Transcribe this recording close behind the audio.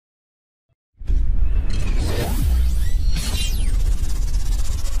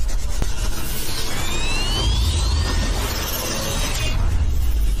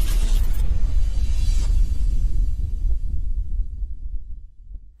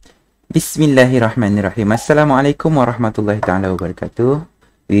Bismillahirrahmanirrahim. Assalamualaikum warahmatullahi taala wabarakatuh.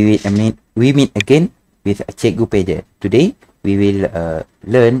 We meet again with Cikgu Peje. Today we will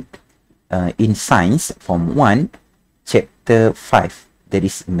learn in science form 1 chapter 5, that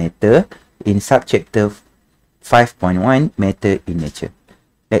is matter, in subchapter 5.1 matter in nature.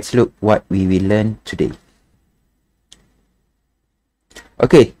 Let's look what we will learn today.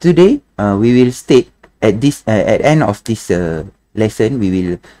 Okay, today we will state at end of this lesson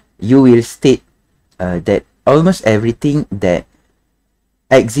you will state that almost everything that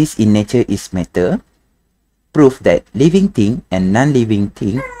exists in nature is matter. Proof that living thing and non-living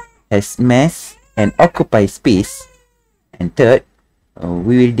thing has mass and occupy space. And third,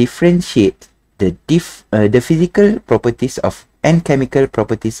 we will differentiate the physical properties of and chemical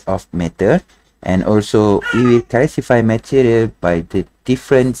properties of matter, and also we will classify material by the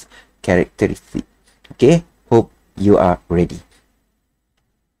different characteristics. Okay, hope you are ready.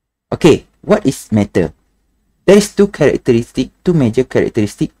 Okay, what is matter? There is two major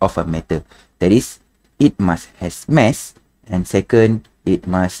characteristics of a matter. That is, it must has mass, and second, it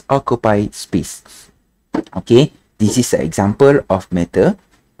must occupy space. Okay, this is an example of matter.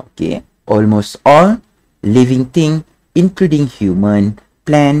 Okay, almost all living things, including human,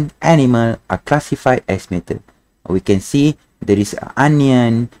 plant, animal, are classified as matter. We can see there is an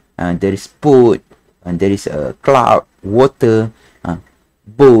onion, there is food, and there is a cloud, water,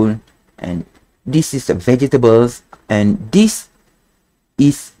 bowl, and this is vegetables, and this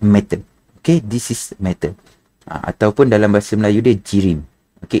is matter. Okay, this is matter. Ataupun dalam bahasa Melayu dia jirim.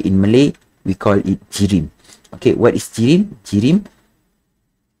 Okay, in Malay we call it jirim. Okay, what is jirim? Jirim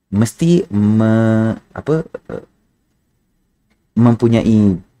mesti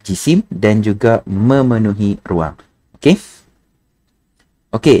mempunyai jisim dan juga memenuhi ruang. Okay.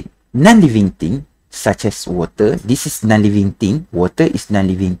 Okay, non-living thing such as water. This is non-living thing. Water is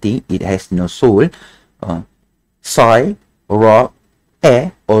non-living thing. It has no soul. Soil, rock,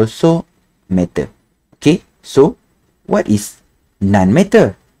 air also matter. Okay, so what is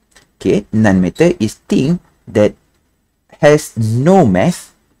non-matter? Okay, non-matter is thing that has no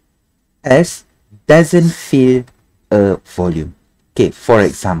mass as doesn't fill a volume. Okay, for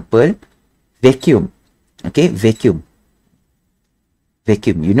example, vacuum. Okay, vacuum.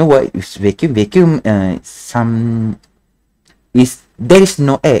 Vacuum. You know what is vacuum? Vacuum, there is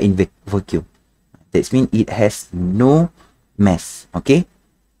no air in vacuum. That means it has no mass. Okay.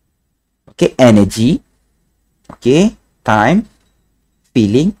 Okay, energy. Okay, time,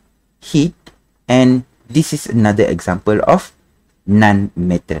 feeling, heat, and this is another example of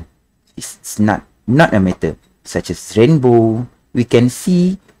non-matter. It's not a matter, such as rainbow. We can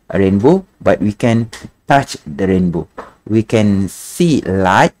see a rainbow, but we can touch the rainbow. We can see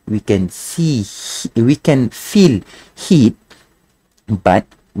light, we can feel heat, but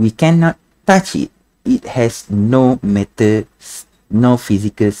we cannot touch it. It has no matter, no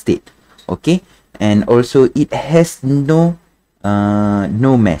physical state. Okay, and also it has no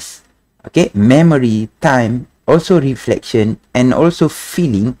mass. Okay, memory, time, also reflection, and also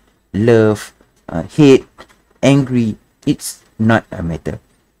feeling, love, hate, angry. It's not a matter.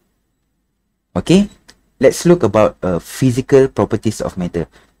 Okay, let's look about physical properties of matter.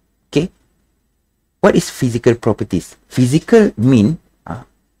 Okay, what is physical properties? Physical mean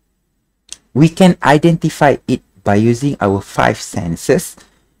we can identify it by using our 5 senses,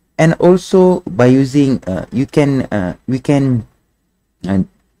 and also by using we can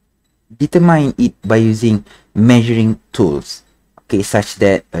determine it by using measuring tools. Okay, such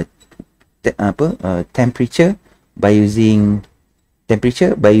that temperature by using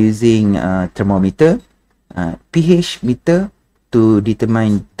thermometer, pH meter to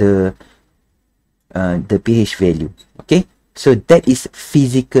determine the pH value. Okay, so that is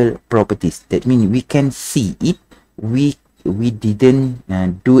physical properties. That means we can see it. We didn't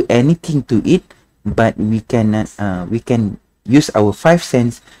do anything to it, but we can use our 5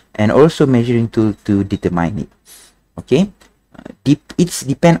 sense and also measuring tool to determine it. Okay, it's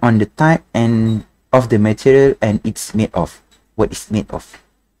depend on the type and of the material and it's made of. What is made of?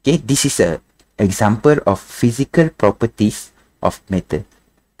 Okay, this is a example of physical properties of matter.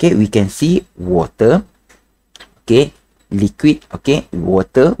 Okay, we can see water. Okay, liquid. Okay,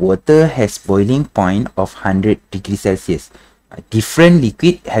 water has boiling point of 100 degrees Celsius. Different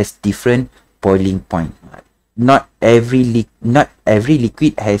liquid has different boiling point. Not every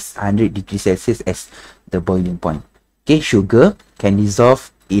liquid has 100 degrees Celsius as the boiling point. Okay, sugar can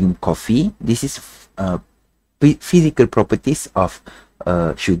dissolve in coffee. This is physical properties of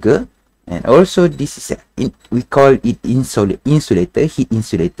sugar. And also this is we call it insulator, heat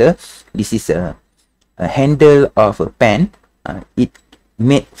insulator. This is a handle of a pan. It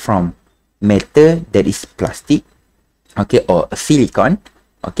made from metal that is plastic, okay, or a silicon.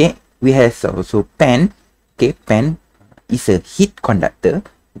 Okay, we have also pen. Okay, pen is a heat conductor.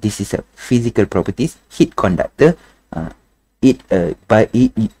 This is a physical properties, heat conductor. It's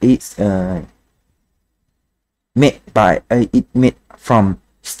made from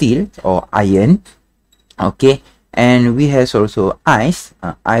steel or iron. Okay, and we have also ice.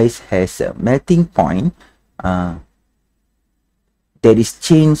 Ice has a melting point that is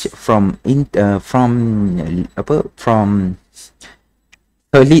changed from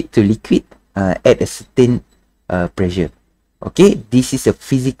solid to liquid at a certain pressure. Okay, this is a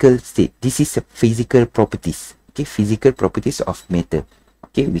physical state. This is a physical properties. Okay, physical properties of matter.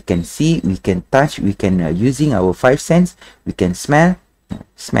 Okay, we can see, we can touch, we can using our five sense, we can smell.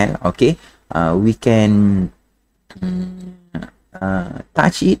 Okay, we can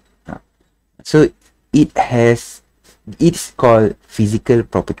touch it. So it's called physical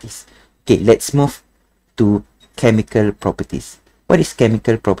properties. Okay, let's move to chemical properties. What is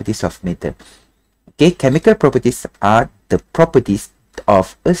chemical properties of matter? Okay, chemical properties are the properties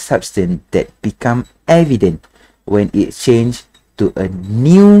of a substance that become evident when it changes to a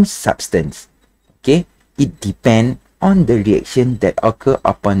new substance. Okay, it depends on the reaction that occur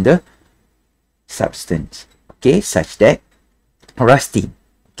upon the substance. Okay, such that rusting.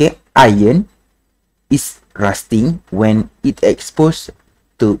 Okay, iron is rusting when it exposed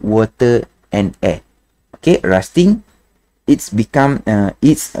to water and air. Okay, rusting,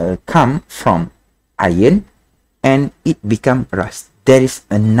 come from iron and it become rust. There is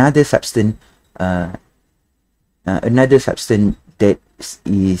another substance that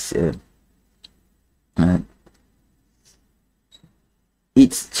is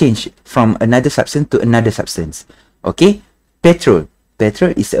it's changed from another substance to another substance. Okay, petrol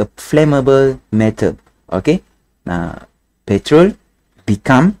is a flammable metal. Okay, petrol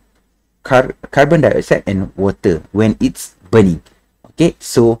become carbon dioxide and water when it's burning. Okay,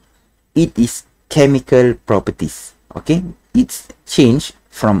 so it is chemical properties. Okay, it's changed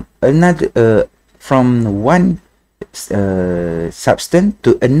from another from one substance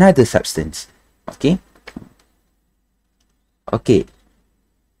to another substance. Okay,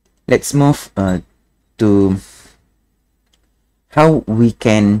 let's move to how we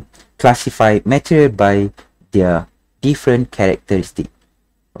can classify material by their different characteristics.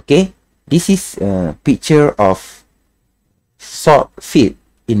 Okay, this is a picture of salt field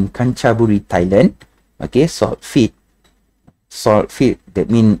in Kanchanaburi, Thailand. Okay, salt field, that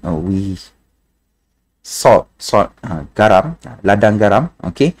means we salt garam, ladang garam.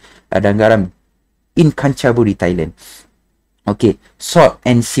 Okay, ladang garam in Kanchanaburi, Thailand. Okay, salt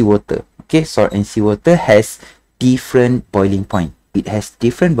and seawater. Okay, salt and seawater has different boiling point. It has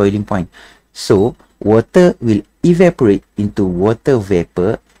different boiling point. So water will evaporate into water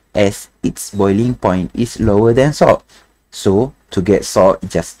vapor as its boiling point is lower than salt. So to get salt,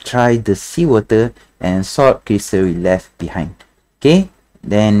 just try the seawater and salt crystal will left behind. Okay,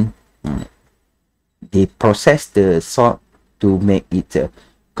 then they process the salt to make it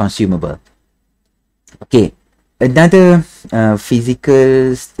consumable. Okay, another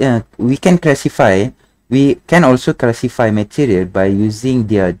physical we can also classify material by using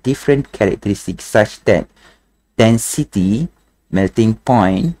their different characteristics such that density, melting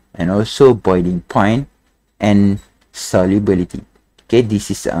point, and also boiling point, and solubility. Okay,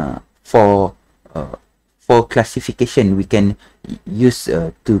 this is for classification we can use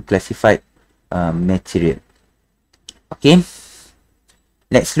to classify material. Okay,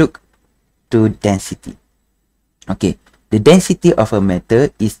 let's look to density. Okay, the density of a metal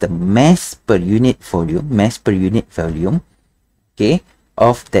is the mass per unit volume, okay,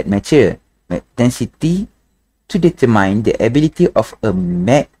 of that material. Density to determine the ability of a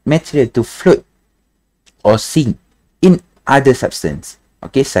material to float or sink in other substance.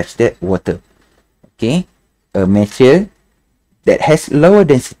 Okay, such that water. Okay, a material that has lower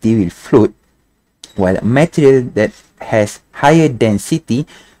density will float, while a material that has higher density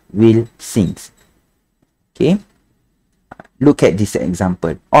will sink. Okay, look at this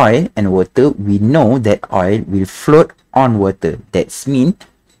example. Oil and water, we know that oil will float on water. That's mean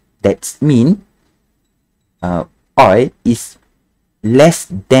oil is less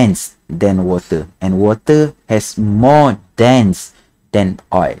dense than water, and water has more dense than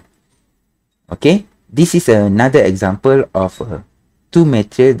oil. Okay, this is another example of two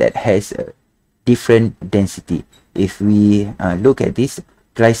material that has a different density. If we look at this,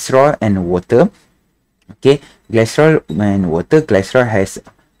 glycerol and water. Okay, glycerol and water. Glycerol has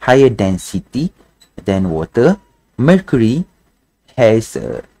higher density than water. Mercury has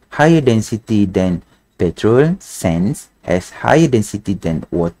higher density than petrol. Sand has higher density than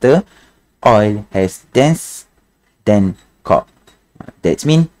water. oil has dense than cork. That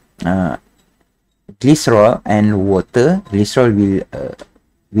means glycerol and water. Glycerol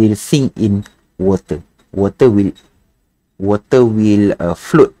will sink in water. Water will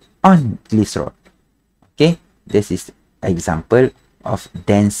float on glycerol. Okay, this is example of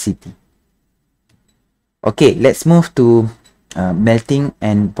density. Okay, let's move to melting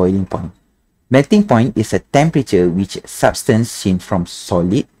and boiling point. Melting point is a temperature which substance change from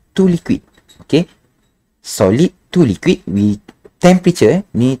solid to liquid. Okay, solid to liquid. We temperature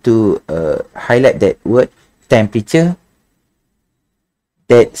need to highlight that word temperature.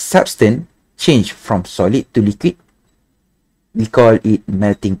 That substance change from solid to liquid, we call it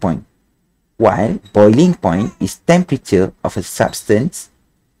melting point. While boiling point is temperature of a substance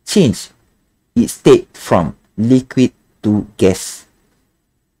change its state from liquid to gas.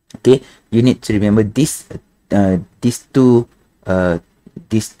 Okay, you need to remember these two terms.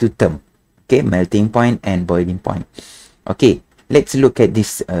 Okay, melting point and boiling point. Okay, let's look at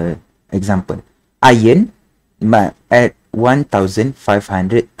this example. Iron at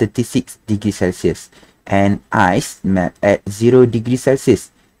 1536 degrees Celsius and ice melt at 0 degrees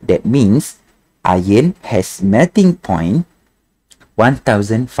Celsius. That means iron has melting point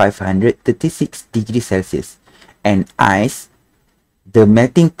 1536 degrees Celsius and ice, the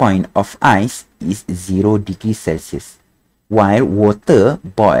melting point of ice is 0 degrees Celsius. While water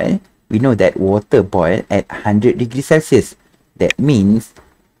boil, we know that water boil at 100 degrees Celsius. That means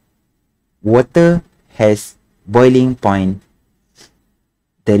water has boiling point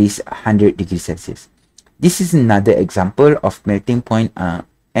that is 100 degrees Celsius. This is another example of melting point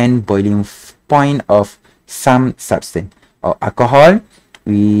and boiling point of some substance. Or alcohol,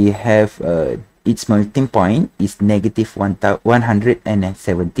 we have its melting point is negative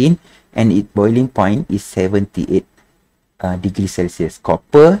 117 and its boiling point is 78 degrees Celsius.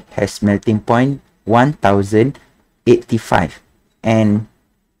 Copper has melting point 1085 and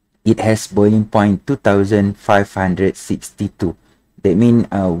it has boiling point 2562. That means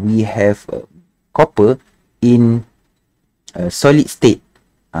we have copper in solid state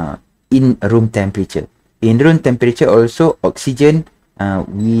in room temperature. In room temperature also oxygen,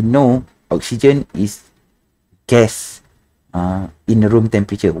 we know oxygen is gas in room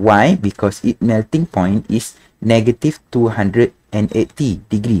temperature. Why? Because its melting point is negative 280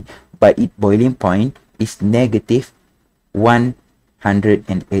 degree, but its boiling point is negative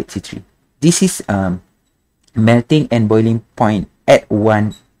 183. This is melting and boiling point at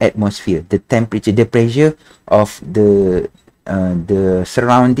 1 atmosphere. The temperature, the pressure of the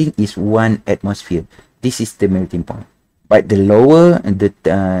surrounding is 1 atmosphere. This is the melting point. But the lower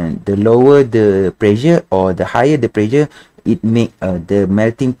the pressure or the higher the pressure, it make the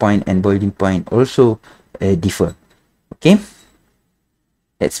melting point and boiling point also differ. Okay,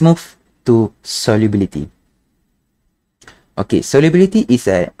 let's move to solubility. Okay, solubility is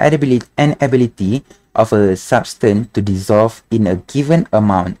an ability of a substance to dissolve in a given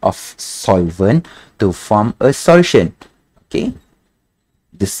amount of solvent to form a solution. Okay,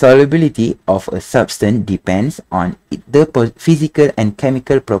 the solubility of a substance depends on the physical and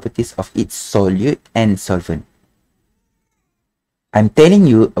chemical properties of its solute and solvent. I'm telling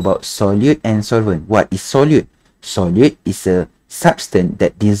you about solute and solvent. What is solute? Solute is a substance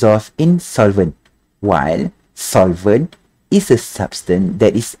that dissolves in solvent, while solvent is a substance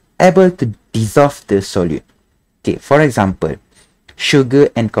that is able to dissolve the solute. Okay, for example, sugar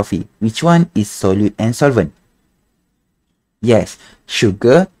and coffee. Which one is solute and solvent? Yes,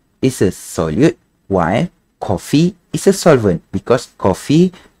 sugar is a solute while coffee is a solvent, because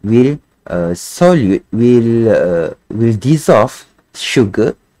coffee will dissolve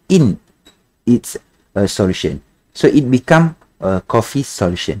sugar in its solution. So it become a coffee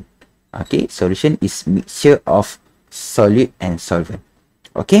solution. Okay, solution is mixture of solute and solvent.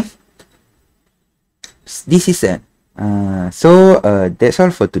 Okay, this is a that's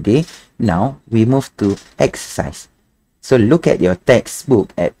all for today. Now we move to exercise. So look at your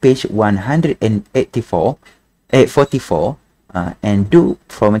textbook at page 184, 44, and do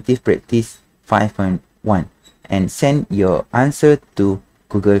formative practice 5.1 and send your answer to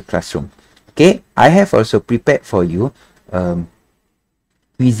Google Classroom. Okay, I have also prepared for you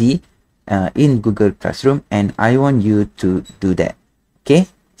quizy in Google Classroom, and I want you to do that. Okay,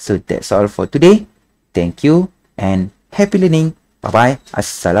 so that's all for today. Thank you and happy learning. Bye bye.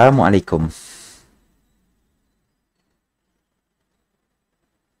 Assalamualaikum.